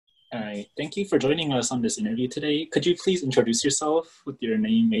All right. Thank you for joining us on this interview today. Could you please introduce yourself with your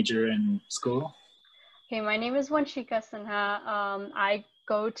name, major, and school? Okay, my name is Vanshikha Sinha. I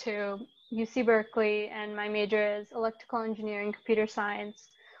go to UC Berkeley, and my major is electrical engineering, computer science,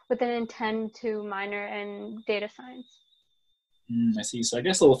 with an intent to minor in data science. I see. So I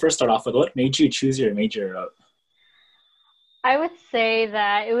guess we'll first start off with what made you choose your major? I would say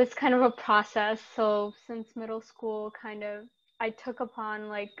that it was kind of a process. So since middle school, I took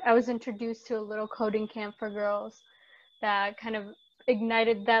upon I was introduced to a little coding camp for girls that kind of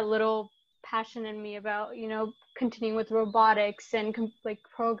ignited that little passion in me about, continuing with robotics and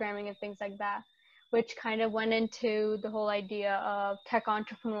programming and things like that, which kind of went into the whole idea of tech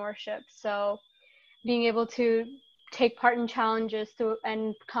entrepreneurship. So being able to take part in challenges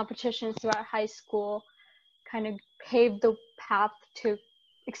and competitions throughout high school kind of paved the path to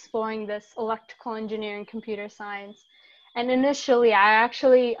exploring this electrical engineering, computer science. And initially, I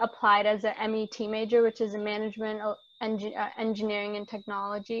actually applied as an MET major, which is a management, engineering and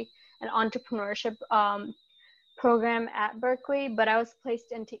technology and entrepreneurship program at Berkeley, but I was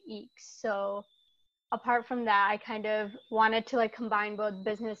placed into EECS. So apart from that, I kind of wanted to combine both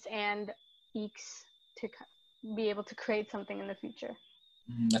business and EECS to be able to create something in the future.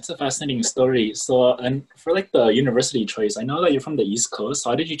 That's a fascinating story. So, and for the university choice, I know that you're from the East Coast. So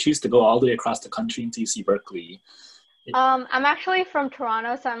how did you choose to go all the way across the country into UC Berkeley? I'm actually from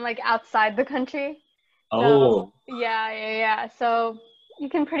Toronto, so I'm outside the country. Oh, So yeah. So you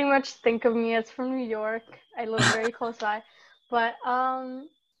can pretty much think of me as from New York. I live very close by. But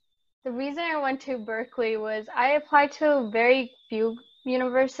the reason I went to Berkeley was I applied to very few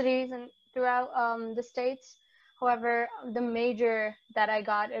universities and throughout the States. However, the major that I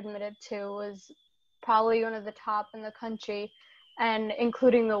got admitted to was probably one of the top in the country and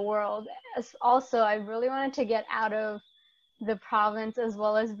including the world. Also, I really wanted to get out of the province as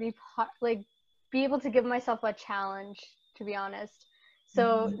well as be able to give myself a challenge, to be honest.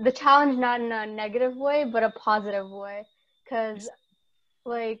 So the challenge not in a negative way, but a positive way, because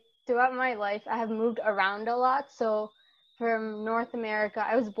throughout my life, I have moved around a lot. So from North America,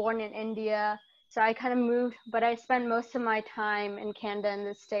 I was born in India. So I kind of moved, but I spent most of my time in Canada and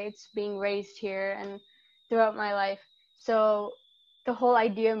the States being raised here and throughout my life. So the whole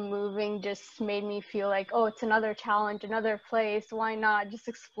idea of moving just made me feel like, oh, it's another challenge, another place. Why not just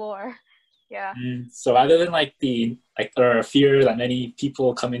explore? Yeah. So rather than the or fear that many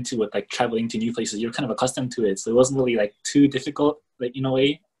people come into with traveling to new places, you're kind of accustomed to it. So it wasn't really too difficult, in a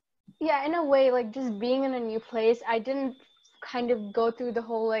way. Yeah, in a way, just being in a new place, I didn't kind of go through the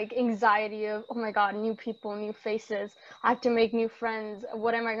whole anxiety of, oh my God, new people, new faces. I have to make new friends.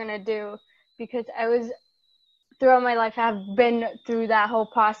 What am I gonna do? Because throughout my life, I've been through that whole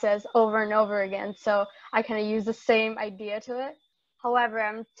process over and over again. So I kind of use the same idea to it. However,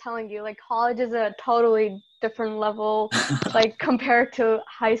 I'm telling you, college is a totally different level, compared to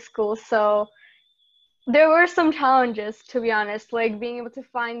high school. So there were some challenges, to be honest, being able to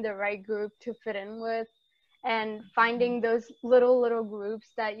find the right group to fit in with and finding those little groups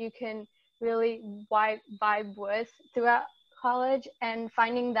that you can really vibe with throughout college and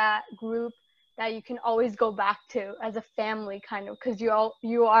finding that group that you can always go back to as a family, kind of, because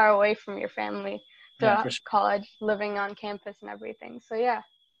you are away from your family Yeah, throughout for sure. college, living on campus and everything. So yeah.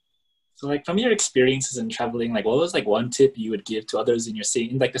 So from your experiences in traveling, what was one tip you would give to others in the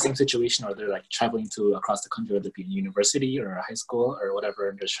same situation, or they're traveling to across the country, whether it be a university or a high school or whatever,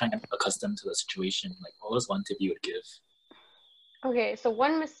 and just trying to get accustomed to the situation? What was one tip you would give? Okay, so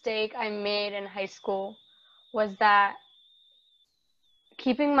one mistake I made in high school was that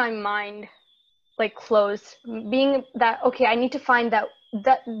keeping my mind closed, being that, okay, I need to find that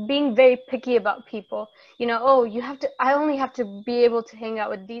being very picky about people, oh, I only have to be able to hang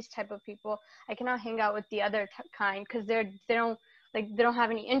out with these type of people. I cannot hang out with the other kind because they don't have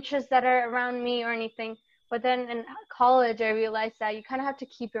any interests that are around me or anything. But then in college, I realized that you kind of have to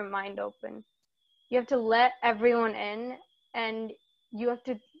keep your mind open. You have to let everyone in, and you have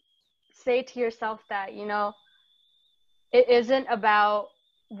to say to yourself that, it isn't about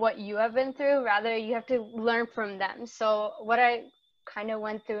what you have been through, rather you have to learn from them. So what I kind of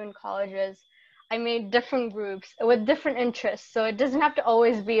went through in college is I made different groups with different interests. So it doesn't have to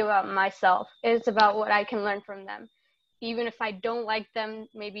always be about myself. It's about what I can learn from them. Even if I don't like them,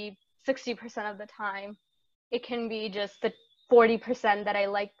 maybe 60% of the time, it can be just the 40% that I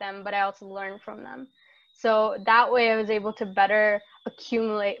like them, but I also learn from them. So that way I was able to better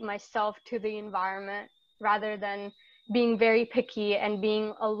accumulate myself to the environment rather than being very picky and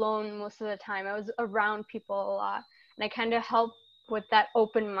being alone most of the time. I was around people a lot, and I kind of help with that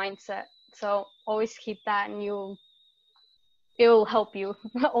open mindset. So always keep that, and it'll help you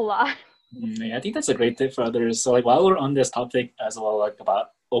a lot. Yeah, I think that's a great tip for others. So like while we're on this topic as well, like about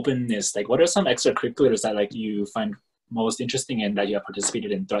openness, like what are some extracurriculars that like you find most interesting and that you have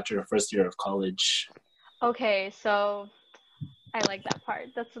participated in throughout your first year of college? Okay, so I like that part.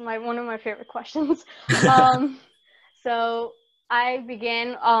 That's one of my favorite questions. Um, so I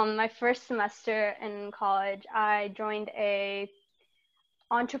began my first semester in college. I joined a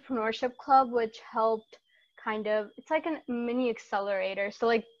entrepreneurship club, which helped it's like a mini accelerator. So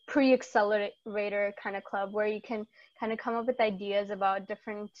like pre-accelerator kind of club where you can kind of come up with ideas about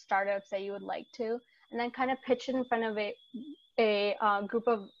different startups that you would like to, and then kind of pitch it in front of a group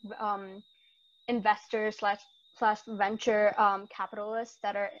of investors slash venture capitalists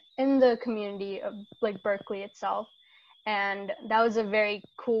that are in the community of like Berkeley itself. And that was a very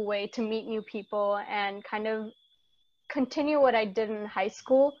cool way to meet new people and kind of continue what I did in high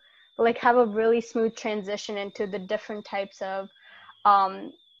school, but like have a really smooth transition into the different types of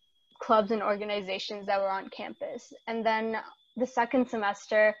clubs and organizations that were on campus. And then the second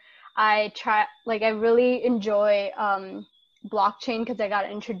semester, I really enjoy blockchain because I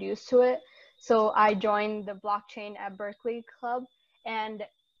got introduced to it. So I joined the blockchain at Berkeley club, and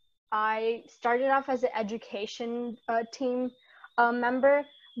I started off as an education team member,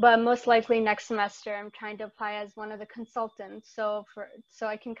 but most likely next semester I'm trying to apply as one of the consultants, so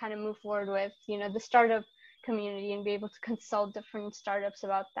I can kind of move forward with the startup community and be able to consult different startups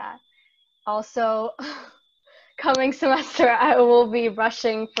about that. Also, coming semester I will be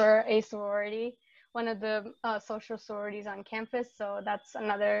rushing for a sorority, one of the social sororities on campus, so that's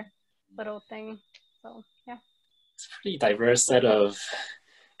another little thing. So yeah, It's a pretty diverse set of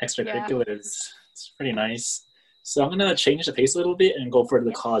yeah. extracurriculars. It's pretty nice. So I'm gonna change the pace a little bit and go for the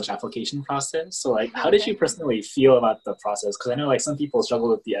Yes. college application process. So like, how did Okay. you personally feel about the process? Because I know like some people struggle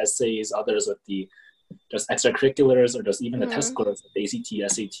with the essays, others with the just extracurriculars, or just even the test scores, the ACT,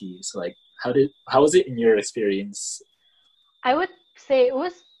 SAT. So like, how was it in your experience? I would say it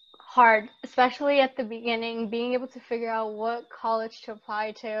was hard, especially at the beginning, being able to figure out what college to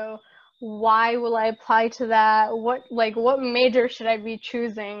apply to, why will I apply to that, what major should I be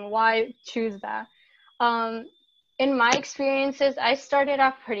choosing, why choose that. In my experiences, I started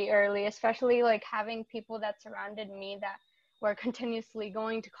off pretty early, especially like having people that surrounded me that were continuously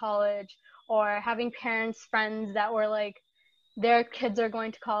going to college, or having parents, friends that were like, their kids are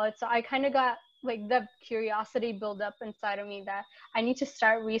going to college. So I kind of got like the curiosity build up inside of me that I need to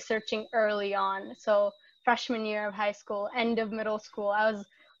start researching early on. So freshman year of high school, end of middle school, I was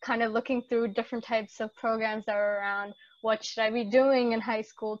kind of looking through different types of programs that were around. What should I be doing in high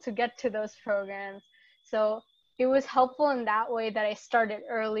school to get to those programs? So it was helpful in that way that I started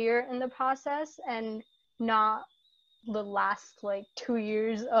earlier in the process and not the last like 2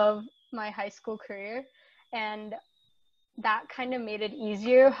 years of my high school career. And that kind of made it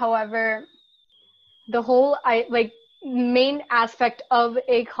easier. However, the whole main aspect of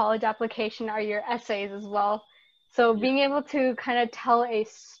a college application are your essays as well. So Yeah. being able to kind of tell a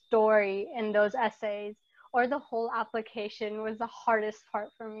story in those essays or the whole application was the hardest part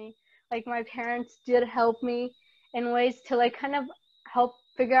for me. Like my parents did help me in ways to like kind of help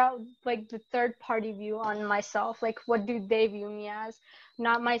figure out like the third party view on myself. Like what do they view me as?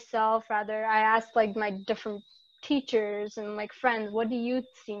 Not myself, rather I asked like my different teachers and like friends, what do you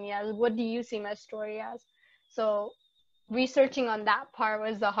see me as? What do you see my story as? So researching on that part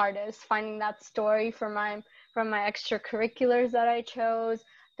was the hardest, finding that story from my extracurriculars that I chose,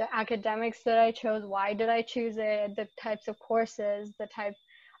 the academics that I chose, why did I choose it, the types of courses, the type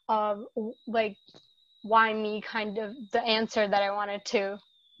of like why me, kind of the answer that I wanted to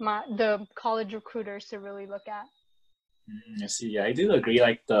the college recruiters to really look at. I see. Yeah, I do agree.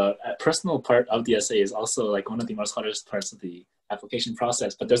 Like the personal part of the essay is also like one of the most hardest parts of the application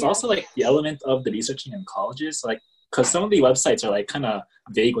process. But there's also Yes. like the element of the researching in colleges, like because some of the websites are like kind of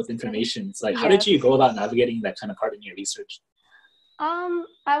vague with information. So like, how did Yes. you go about navigating that kind of part in your research?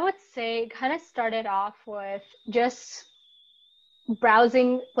 I would say kind of started off with just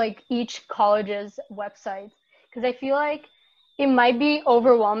browsing like each college's websites, because I feel like it might be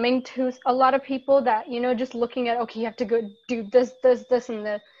overwhelming to a lot of people that just looking at, okay, you have to go do this and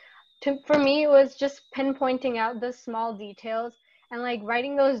this. For me, it was just pinpointing out the small details and like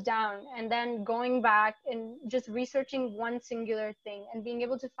writing those down and then going back and just researching one singular thing and being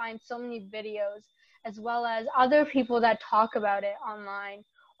able to find so many videos as well as other people that talk about it online,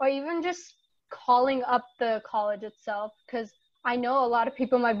 or even just calling up the college itself, because I know a lot of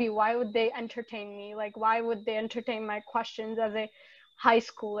people might be, why would they entertain me? Like, why would they entertain my questions as a high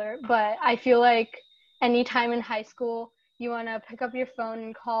schooler? But I feel like anytime in high school, you want to pick up your phone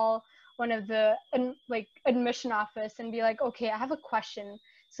and call one of the like admission office and be like, okay, I have a question.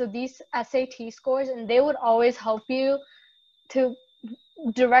 So these SAT scores, and they would always help you to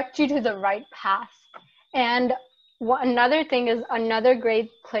direct you to the right path. And another thing is, another great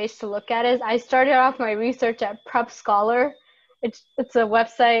place to look at is, I started off my research at Prep Scholar. It's a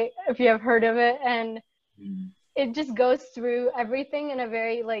website, if you have heard of it, and it just goes through everything in a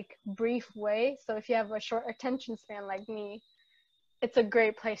very like brief way. So if you have a short attention span like me, it's a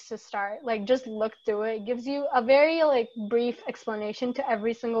great place to start. Like, just look through it. It gives you a very like brief explanation to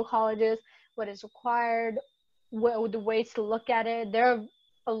every single colleges, what is required, the ways to look at it. There are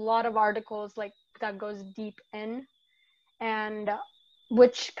a lot of articles like that goes deep in, and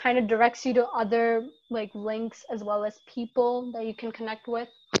which kind of directs you to other like links as well as people that you can connect with.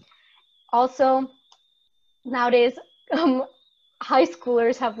 Also, nowadays, high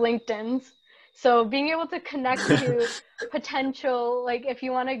schoolers have LinkedIns. So being able to connect to potential, like if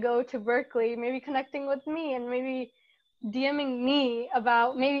you want to go to Berkeley, maybe connecting with me and maybe DMing me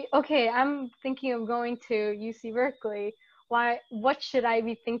about maybe, okay, I'm thinking of going to UC Berkeley. What should I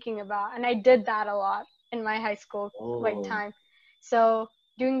be thinking about? And I did that a lot in my high school like time. So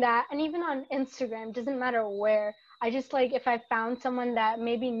doing that, and even on Instagram, doesn't matter where. I just like, if I found someone that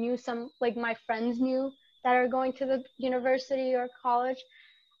maybe knew some, like my friends knew that are going to the university or college,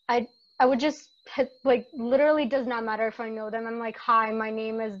 I would just hit, like, literally does not matter if I know them. I'm like, hi, my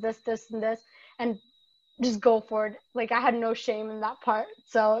name is this, and this, and just go for it. Like, I had no shame in that part.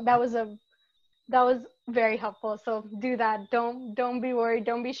 So that was very helpful. So do that. Don't be worried.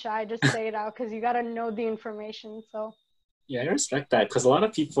 Don't be shy. Just say it out, because you got to know the information. So. Yeah, I respect that, because a lot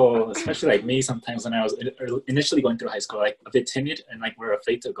of people, especially like me, sometimes when I was initially going through high school, like a bit timid and like we're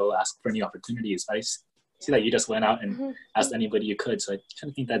afraid to go ask for new opportunities. But I see that you just went out and asked anybody you could. So I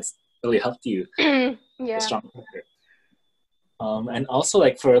kind of think that's really helped you. Yeah. Strong. And also,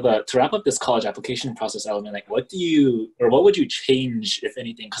 like, to wrap up this college application process element, like what would you change, if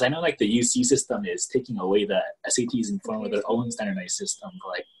anything? Because I know like the UC system is taking away the SATs in form of their own standardized system. But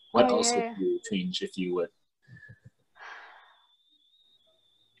like, what else would you change if you would?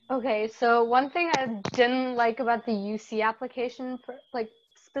 Okay, so one thing I didn't like about the UC application, for, like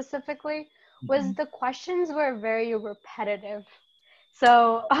specifically, was the questions were very repetitive.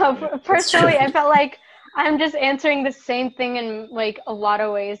 So personally, I felt like I'm just answering the same thing in like a lot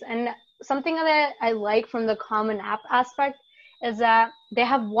of ways. And something that I like from the Common App aspect is that they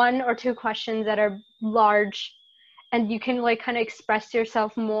have one or two questions that are large, and you can like kind of express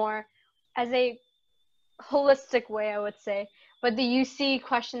yourself more as a holistic way, I would say. But the UC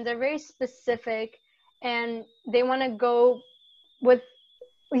questions are very specific, and they want to go with,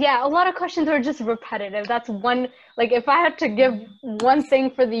 a lot of questions are just repetitive. That's one, like if I had to give one thing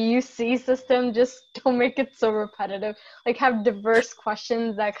for the UC system, just don't make it so repetitive. Like, have diverse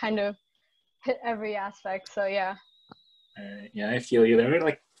questions that kind of hit every aspect. So yeah. Yeah, I feel you. They're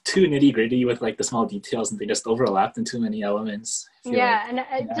like too nitty gritty with like the small details, and they just overlapped in too many elements.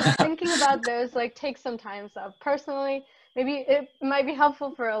 Just thinking about those like takes some time. So personally, maybe it might be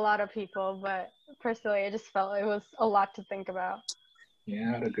helpful for a lot of people, but personally, I just felt it was a lot to think about.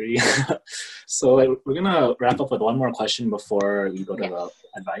 Yeah, I'd agree. So like, we're gonna wrap up with one more question before we go to the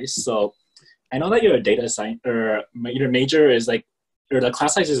advice. So I know that you're a data science, or your major is like, or the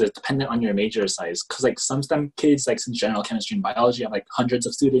class size is dependent on your major size. Because like some STEM kids, like some general chemistry and biology, have like hundreds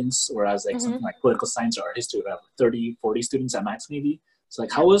of students, whereas like something like political science or art history would have 30, 40 students at max maybe. So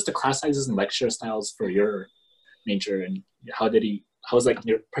like, how was the class sizes and lecture styles for your major, and how was like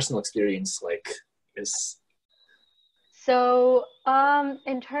your personal experience like this? So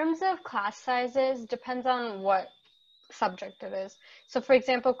in terms of class sizes, depends on what subject it is. So for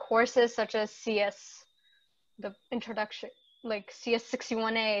example, courses such as CS, the introduction, like CS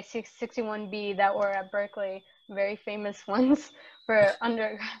 61A, CS 61B that were at Berkeley, very famous ones for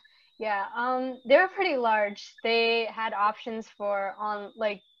undergrad. They were pretty large. They had options for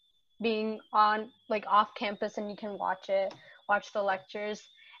being on like off campus, and you can watch the lectures.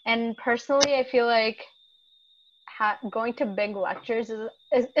 And personally, I feel like going to big lectures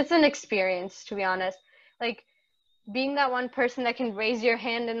it's an experience, to be honest. Like, being that one person that can raise your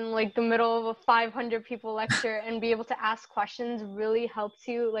hand in like the middle of a 500 people lecture and be able to ask questions really helps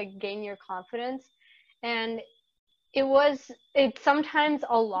you like gain your confidence. And it's sometimes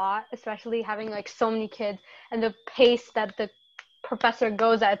a lot, especially having like so many kids, and the pace that the professor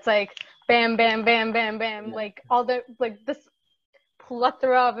goes at. It's like bam, bam, bam, bam, bam, like all the like this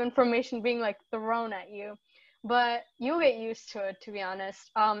plethora of information being like thrown at you. But you'll get used to it, to be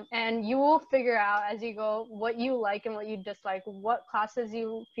honest. And you will figure out as you go what you like and what you dislike, what classes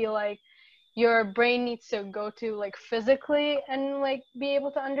you feel like your brain needs to go to like physically and like be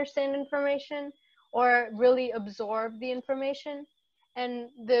able to understand information or really absorb the information. And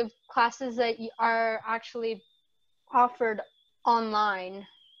the classes that are actually offered online,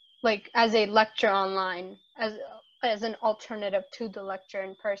 like as a lecture online, as an alternative to the lecture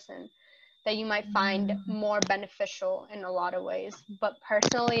in person, that you might find more beneficial in a lot of ways. But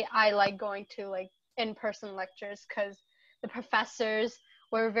personally, I like going to like in-person lectures because the professors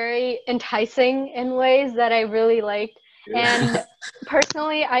were very enticing in ways that I really liked. And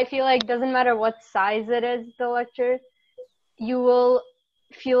personally, I feel like doesn't matter what size it is, the lecture, you will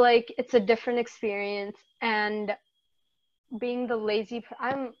feel like it's a different experience. And being the lazy,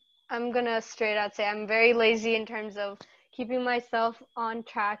 I'm gonna straight out say I'm very lazy in terms of keeping myself on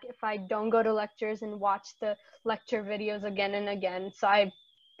track if I don't go to lectures and watch the lecture videos again and again. So I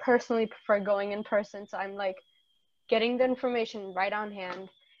personally prefer going in person. So I'm like getting the information right on hand.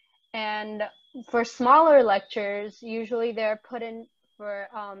 And for smaller lectures, usually they're put in for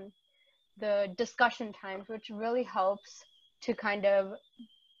the discussion times, which really helps to kind of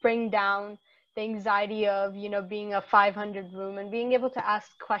bring down the anxiety of, you know, being a 500 room and being able to ask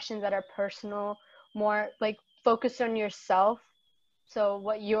questions that are personal, more like focused on yourself. So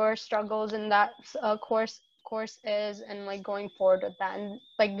what your struggles in that course is, and like going forward with that. And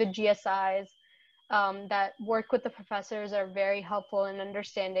like the GSIs that work with the professors are very helpful in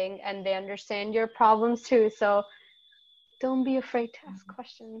understanding, and they understand your problems too. So don't be afraid to ask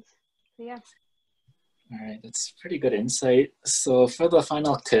questions. So, yeah. All right, that's pretty good insight. So for the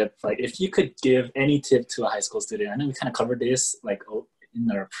final tip, like if you could give any tip to a high school student, I know we kind of covered this like in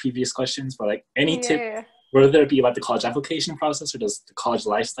our previous questions, but like any tip, whether it be about the college application process or just the college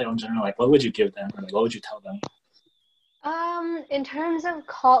lifestyle in general, like what would you give them, or like what would you tell them? In terms of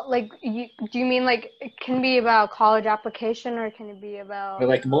do you mean like it can be about college application, or can it be about? Or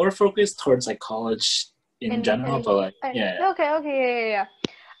like more focused towards like college in general, but like yeah. Okay.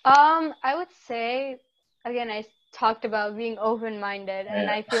 I would say, again, I talked about being open-minded, and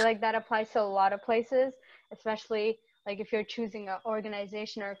I feel like that applies to a lot of places, especially like if you're choosing an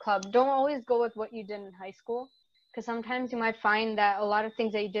organization or a club. Don't always go with what you did in high school, because sometimes you might find that a lot of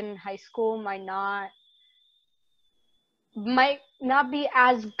things that you did in high school might not be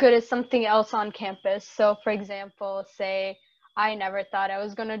as good as something else on campus. So for example, say I never thought I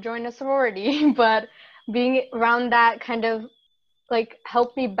was going to join a sorority, but being around that kind of like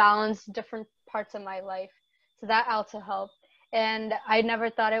helped me balance different parts of my life. So that also helped. And I never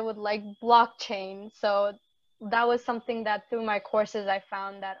thought I would like blockchain. So that was something that through my courses I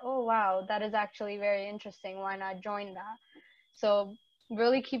found that, oh wow, that is actually very interesting. Why not join that? So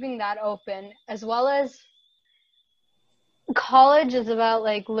really keeping that open, as well as college is about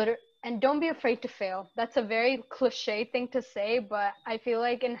like and don't be afraid to fail. That's a very cliche thing to say, but I feel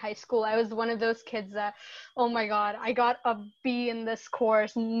like in high school I was one of those kids that, oh my god, I got a B in this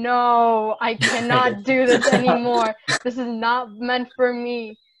course. No, I cannot do this anymore. This is not meant for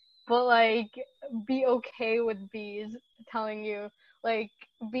me. But like, be okay with B's, telling you like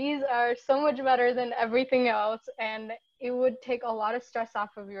B's are so much better than everything else, and it would take a lot of stress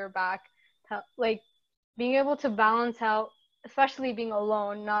off of your back to, like, being able to balance out, especially being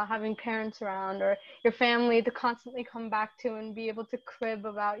alone, not having parents around or your family to constantly come back to and be able to crib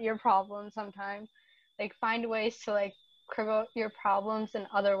about your problems sometimes. Like, find ways to like crib out your problems in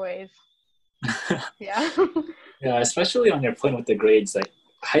other ways. Yeah. Yeah, especially on your point with the grades, like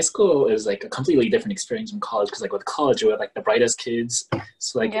high school is like a completely different experience from college, because like with college you're like the brightest kids,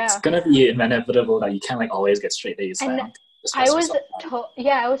 so like it's gonna be inevitable that you can't like always get straight A's. And I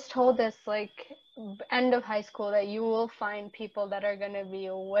was told this like end of high school that you will find people that are going to be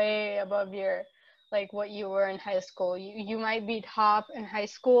way above your like what you were in high school. You might be top in high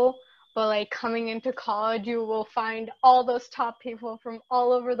school, but like coming into college you will find all those top people from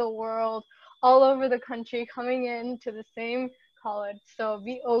all over the world, all over the country, coming into the same college. So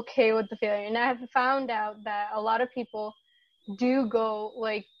be okay with the failure. And I have found out that a lot of people do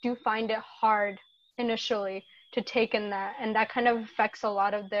find it hard initially to take in that, and that kind of affects a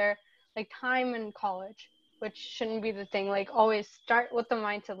lot of their like time in college, which shouldn't be the thing. Like, always start with the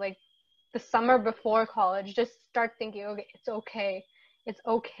mindset, like the summer before college, just start thinking, okay, it's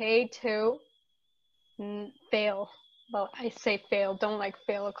okay to fail. Well, I say fail, don't like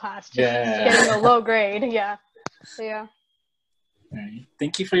fail a class, just getting a low grade. So all right,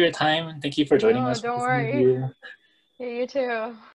 thank you for your time, and thank you for joining us. Don't worry. Yeah, you too.